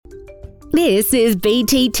This is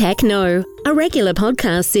BT TechKnow, a regular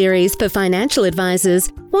podcast series for financial advisors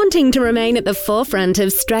wanting to remain at the forefront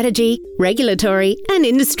of strategy, regulatory and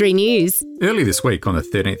industry news. Early this week, on the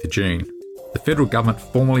 13th of June, the federal government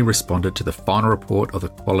formally responded to the final report of the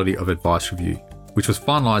Quality of Advice Review, which was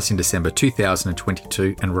finalised in December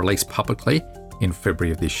 2022 and released publicly in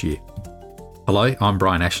February of this year. Hello, I'm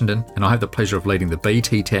Brian Ashenden, and I have the pleasure of leading the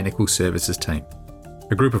BT Technical Services team,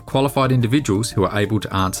 a group of qualified individuals who are able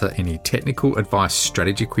to answer any technical advice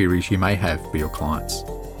strategy queries you may have for your clients.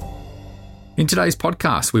 In today's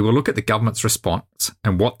podcast, we will look at the government's response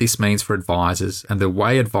and what this means for advisors and the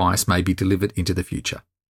way advice may be delivered into the future.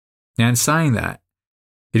 Now, in saying that,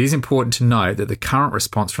 it is important to note that the current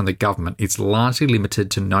response from the government is largely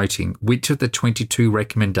limited to noting which of the 22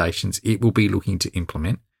 recommendations it will be looking to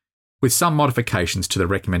implement, with some modifications to the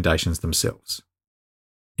recommendations themselves.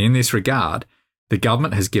 In this regard, the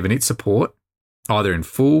government has given its support, either in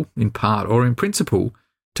full, in part, or in principle,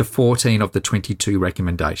 to 14 of the 22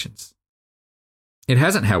 recommendations. It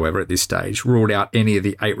hasn't, however, at this stage, ruled out any of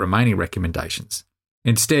the 8 remaining recommendations,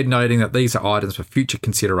 instead noting that these are items for future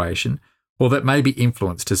consideration or that may be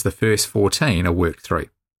influenced as the first 14 are worked through.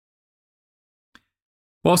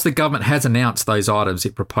 Whilst the government has announced those items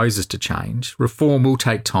it proposes to change, reform will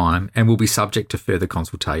take time and will be subject to further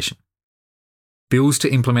consultation. Bills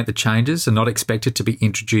to implement the changes are not expected to be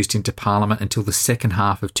introduced into Parliament until the second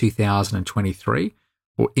half of 2023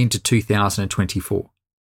 or into 2024.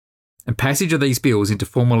 And passage of these bills into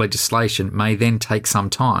formal legislation may then take some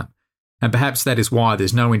time, and perhaps that is why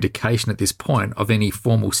there's no indication at this point of any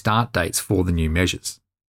formal start dates for the new measures.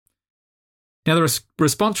 Now, the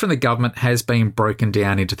response from the government has been broken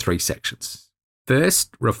down into 3 sections.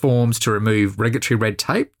 First, reforms to remove regulatory red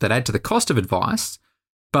tape that add to the cost of advice,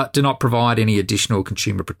 but do not provide any additional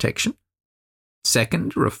consumer protection.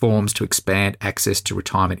 Second, reforms to expand access to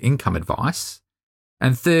retirement income advice.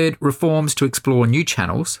 And third, reforms to explore new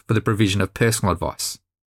channels for the provision of personal advice.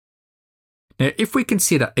 Now, if we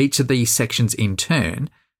consider each of these sections in turn,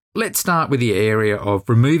 let's start with the area of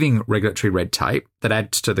removing regulatory red tape that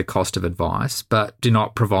adds to the cost of advice, but do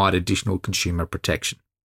not provide additional consumer protection.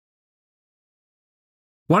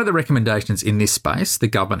 One of the recommendations in this space the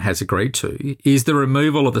government has agreed to is the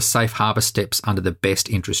removal of the safe harbour steps under the best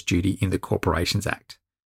interest duty in the Corporations Act.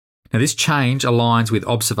 Now, this change aligns with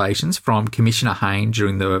observations from Commissioner Hayne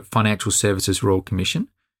during the Financial Services Royal Commission,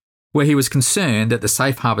 where he was concerned that the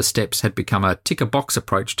safe harbour steps had become a tick-a-box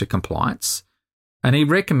approach to compliance, and he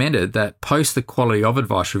recommended that post the Quality of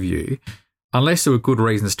Advice Review, unless there were good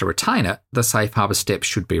reasons to retain it, the safe harbour steps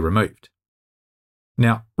should be removed.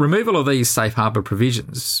 Now, removal of these safe harbour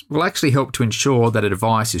provisions will actually help to ensure that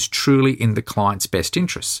advice is truly in the client's best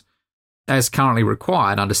interests, as currently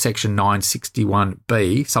required under Section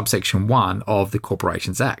 961B, subsection 1 of the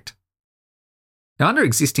Corporations Act. Now, under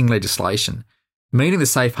existing legislation, meeting the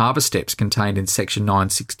safe harbour steps contained in Section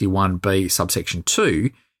 961B, subsection 2,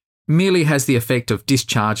 merely has the effect of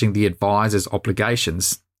discharging the advisor's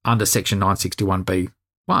obligations under Section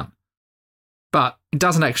 961B(1). But it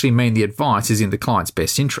doesn't actually mean the advice is in the client's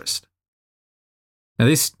best interest. Now,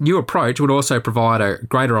 this new approach would also provide a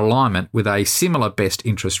greater alignment with a similar best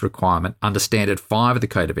interest requirement under Standard 5 of the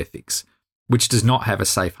Code of Ethics, which does not have a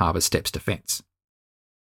safe harbour steps defence.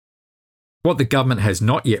 What the government has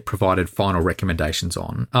not yet provided final recommendations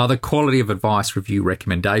on are the Quality of Advice Review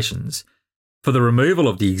recommendations for the removal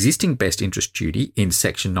of the existing best interest duty in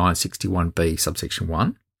Section 961B, subsection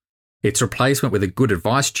 1, its replacement with a good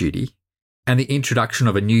advice duty, and the introduction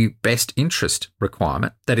of a new best interest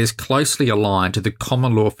requirement that is closely aligned to the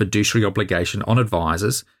common law fiduciary obligation on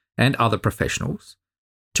advisors and other professionals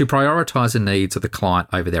to prioritise the needs of the client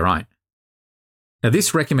over their own. Now,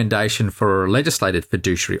 this recommendation for a legislated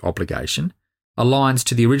fiduciary obligation aligns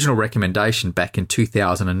to the original recommendation back in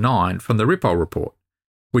 2009 from the Ripoll report,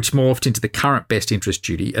 which morphed into the current best interest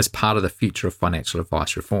duty as part of the future of financial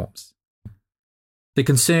advice reforms. The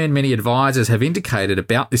concern many advisors have indicated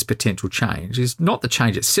about this potential change is not the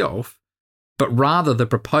change itself, but rather the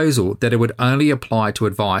proposal that it would only apply to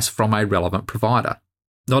advice from a relevant provider,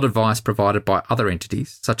 not advice provided by other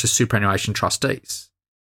entities such as superannuation trustees.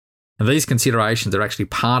 And these considerations are actually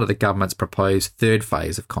part of the government's proposed third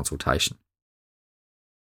phase of consultation.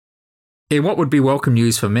 In what would be welcome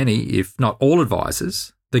news for many, if not all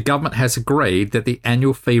advisors, the government has agreed that the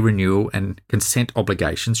annual fee renewal and consent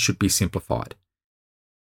obligations should be simplified.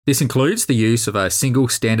 This includes the use of a single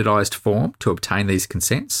standardised form to obtain these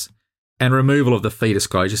consents and removal of the fee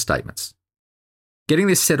disclosure statements. Getting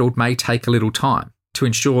this settled may take a little time to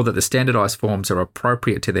ensure that the standardised forms are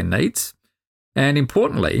appropriate to their needs and,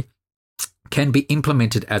 importantly, can be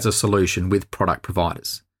implemented as a solution with product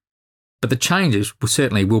providers. but the changes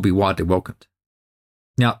certainly will be widely welcomed.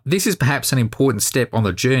 Now, this is perhaps an important step on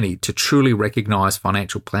the journey to truly recognise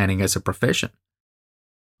financial planning as a profession.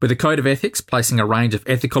 With the Code of Ethics placing a range of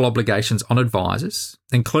ethical obligations on advisors,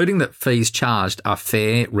 including that fees charged are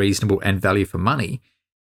fair, reasonable and value for money,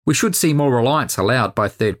 we should see more reliance allowed by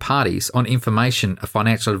third parties on information a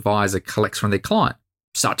financial advisor collects from their client,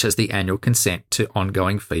 such as the annual consent to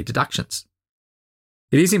ongoing fee deductions.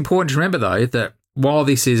 It is important to remember, though, that while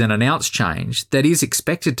this is an announced change that is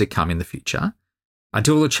expected to come in the future,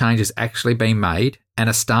 until the change has actually been made and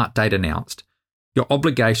a start date announced, your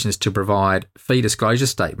obligations to provide fee disclosure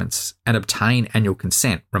statements and obtain annual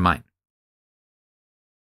consent remain.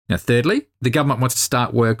 Now, thirdly, the government wants to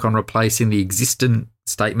start work on replacing the existing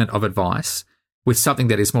statement of advice with something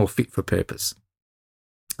that is more fit for purpose.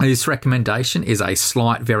 This recommendation is a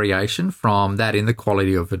slight variation from that in the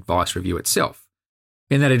Quality of Advice Review itself,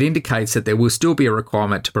 in that it indicates that there will still be a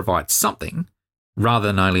requirement to provide something, rather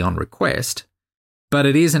than only on request, but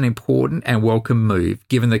it is an important and welcome move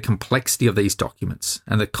given the complexity of these documents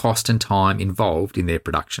and the cost and time involved in their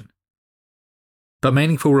production. But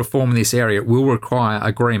meaningful reform in this area will require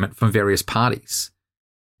agreement from various parties,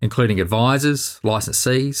 including advisors,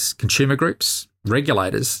 licensees, consumer groups,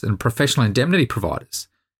 regulators, and professional indemnity providers,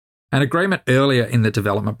 and agreement earlier in the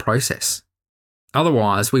development process.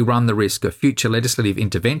 Otherwise, we run the risk of future legislative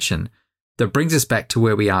intervention that brings us back to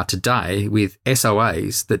where we are today with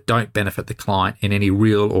SOAs that don't benefit the client in any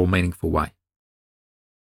real or meaningful way.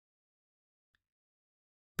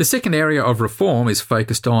 The second area of reform is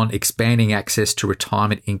focused on expanding access to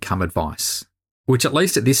retirement income advice, which at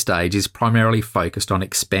least at this stage is primarily focused on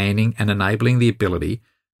expanding and enabling the ability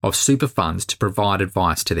of super funds to provide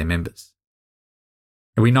advice to their members.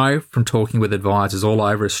 And we know from talking with advisors all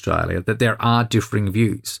over Australia that there are differing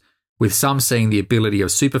views, with some seeing the ability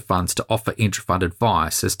of super funds to offer intra-fund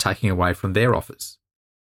advice as taking away from their offers,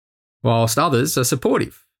 whilst others are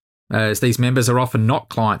supportive, as these members are often not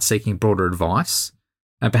clients seeking broader advice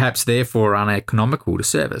and perhaps therefore uneconomical to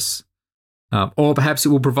service. Or perhaps it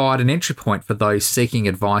will provide an entry point for those seeking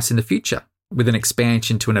advice in the future, with an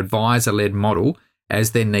expansion to an advisor-led model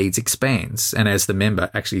as their needs expands and as the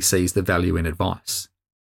member actually sees the value in advice.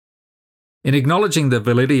 In acknowledging the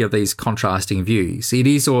validity of these contrasting views, it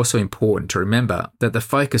is also important to remember that the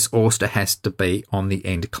focus also has to be on the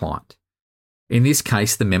end client, in this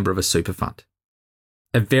case the member of a super fund.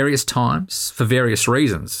 At various times, for various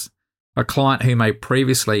reasons, a client who may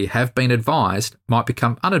previously have been advised might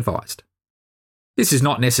become unadvised. This is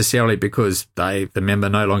not necessarily because the member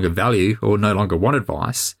no longer value or no longer want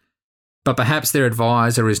advice, but perhaps their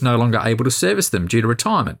advisor is no longer able to service them due to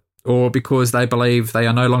retirement, or because they believe they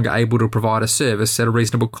are no longer able to provide a service at a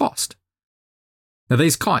reasonable cost. Now,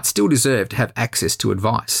 these clients still deserve to have access to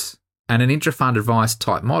advice, and an intra-fund advice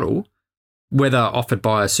type model, whether offered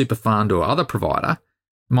by a super fund or other provider,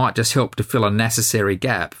 might just help to fill a necessary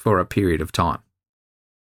gap for a period of time.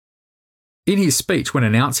 In his speech when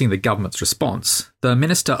announcing the government's response, the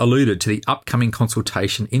Minister alluded to the upcoming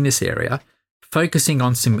consultation in this area, focusing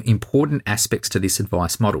on some important aspects to this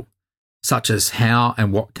advice model, such as how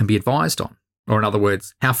and what can be advised on, or in other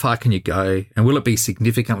words, how far can you go and will it be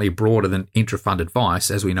significantly broader than intra-fund advice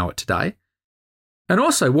as we know it today? And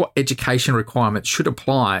also what education requirements should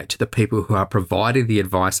apply to the people who are providing the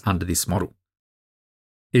advice under this model.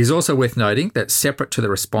 It is also worth noting that separate to the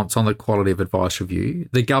response on the Quality of Advice Review,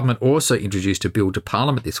 the government also introduced a bill to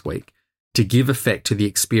Parliament this week to give effect to the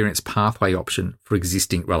experience pathway option for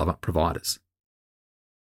existing relevant providers.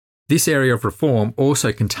 This area of reform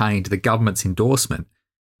also contained the government's endorsement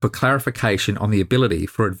for clarification on the ability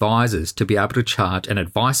for advisors to be able to charge an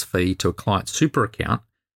advice fee to a client's super account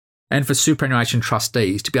and for superannuation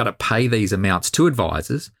trustees to be able to pay these amounts to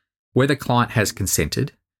advisors where the client has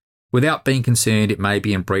consented, without being concerned it may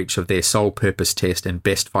be in breach of their sole purpose test and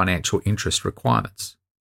best financial interest requirements.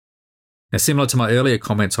 Now, similar to my earlier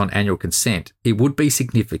comments on annual consent, it would be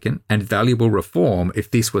significant and valuable reform if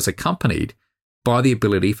this was accompanied by the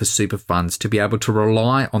ability for super funds to be able to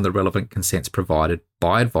rely on the relevant consents provided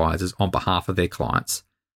by advisors on behalf of their clients,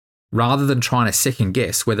 rather than trying to second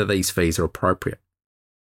guess whether these fees are appropriate.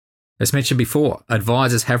 As mentioned before,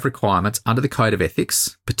 advisors have requirements under the Code of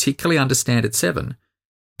Ethics, particularly under Standard 7,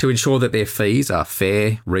 to ensure that their fees are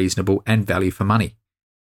fair, reasonable and value for money.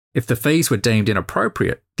 If the fees were deemed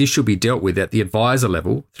inappropriate, this should be dealt with at the advisor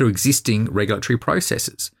level through existing regulatory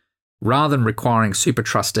processes, rather than requiring super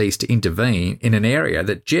trustees to intervene in an area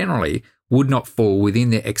that generally would not fall within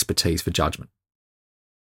their expertise for judgment.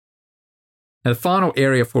 Now, the final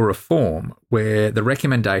area for reform were the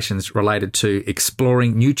recommendations related to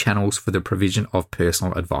exploring new channels for the provision of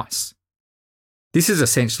personal advice. This is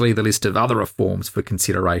essentially the list of other reforms for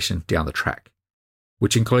consideration down the track,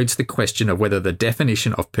 which includes the question of whether the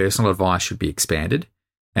definition of personal advice should be expanded,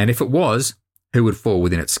 and if it was, who would fall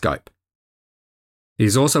within its scope. It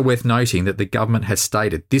is also worth noting that the government has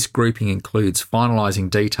stated this grouping includes finalising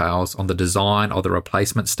details on the design of the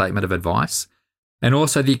replacement statement of advice and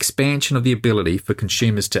also the expansion of the ability for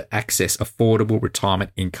consumers to access affordable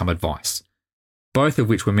retirement income advice, both of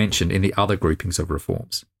which were mentioned in the other groupings of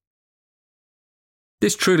reforms.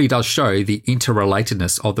 This truly does show the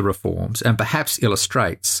interrelatedness of the reforms and perhaps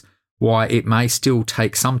illustrates why it may still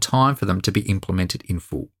take some time for them to be implemented in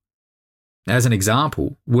full. As an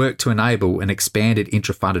example, work to enable an expanded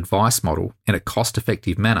intra-fund advice model in a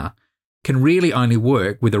cost-effective manner can really only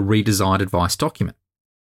work with a redesigned advice document.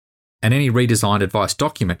 And any redesigned advice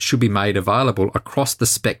document should be made available across the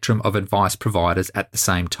spectrum of advice providers at the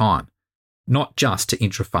same time, not just to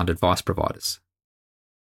intra-fund advice providers.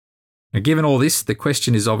 Now, given all this, the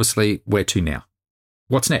question is obviously where to now?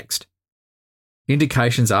 What's next?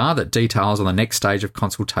 Indications are that details on the next stage of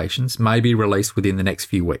consultations may be released within the next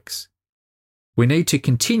few weeks. We need to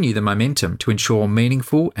continue the momentum to ensure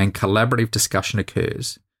meaningful and collaborative discussion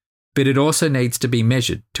occurs, but it also needs to be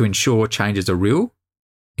measured to ensure changes are real,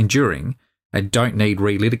 enduring, and don't need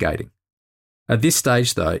relitigating. At this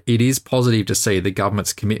stage, though, it is positive to see the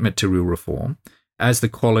government's commitment to real reform, as the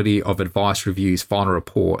Quality of Advice Review's final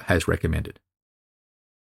report has recommended.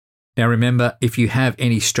 Now remember, if you have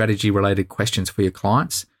any strategy-related questions for your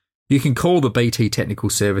clients, you can call the BT Technical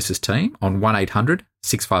Services team on 1800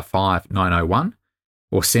 655 901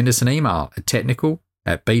 or send us an email at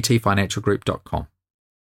technical@btfinancialgroup.com.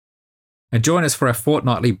 And join us for our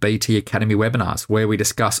fortnightly BT Academy webinars where we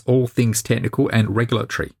discuss all things technical and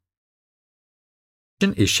regulatory.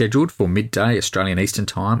 Is scheduled for midday Australian Eastern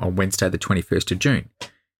Time on Wednesday the 21st of June,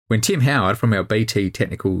 when Tim Howard from our BT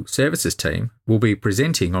Technical Services team will be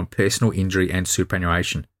presenting on personal injury and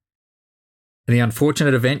superannuation. In the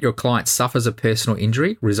unfortunate event your client suffers a personal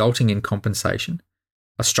injury resulting in compensation,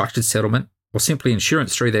 a structured settlement, or simply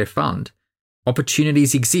insurance through their fund,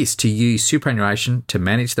 opportunities exist to use superannuation to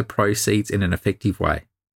manage the proceeds in an effective way.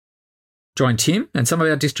 Join Tim and some of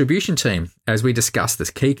our distribution team as we discuss the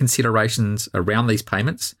key considerations around these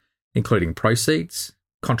payments, including proceeds,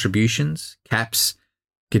 contributions, caps,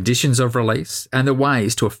 conditions of release, and the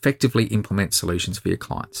ways to effectively implement solutions for your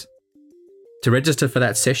clients. To register for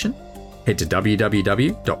that session, head to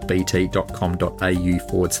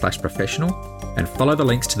www.bt.com.au/professional and follow the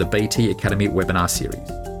links to the BT Academy webinar series.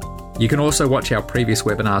 You can also watch our previous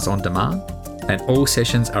webinars on demand, and all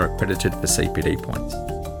sessions are accredited for CPD points.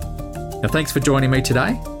 Now, thanks for joining me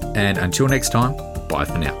today, and until next time, bye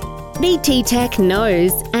for now. BT Tech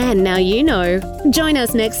knows, and now you know. Join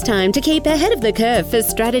us next time to keep ahead of the curve for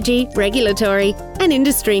strategy, regulatory, and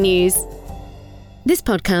industry news. This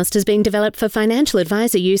podcast is being developed for financial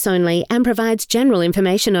advisor use only and provides general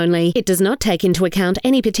information only. It does not take into account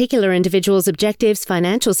any particular individual's objectives,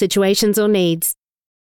 financial situations, or needs.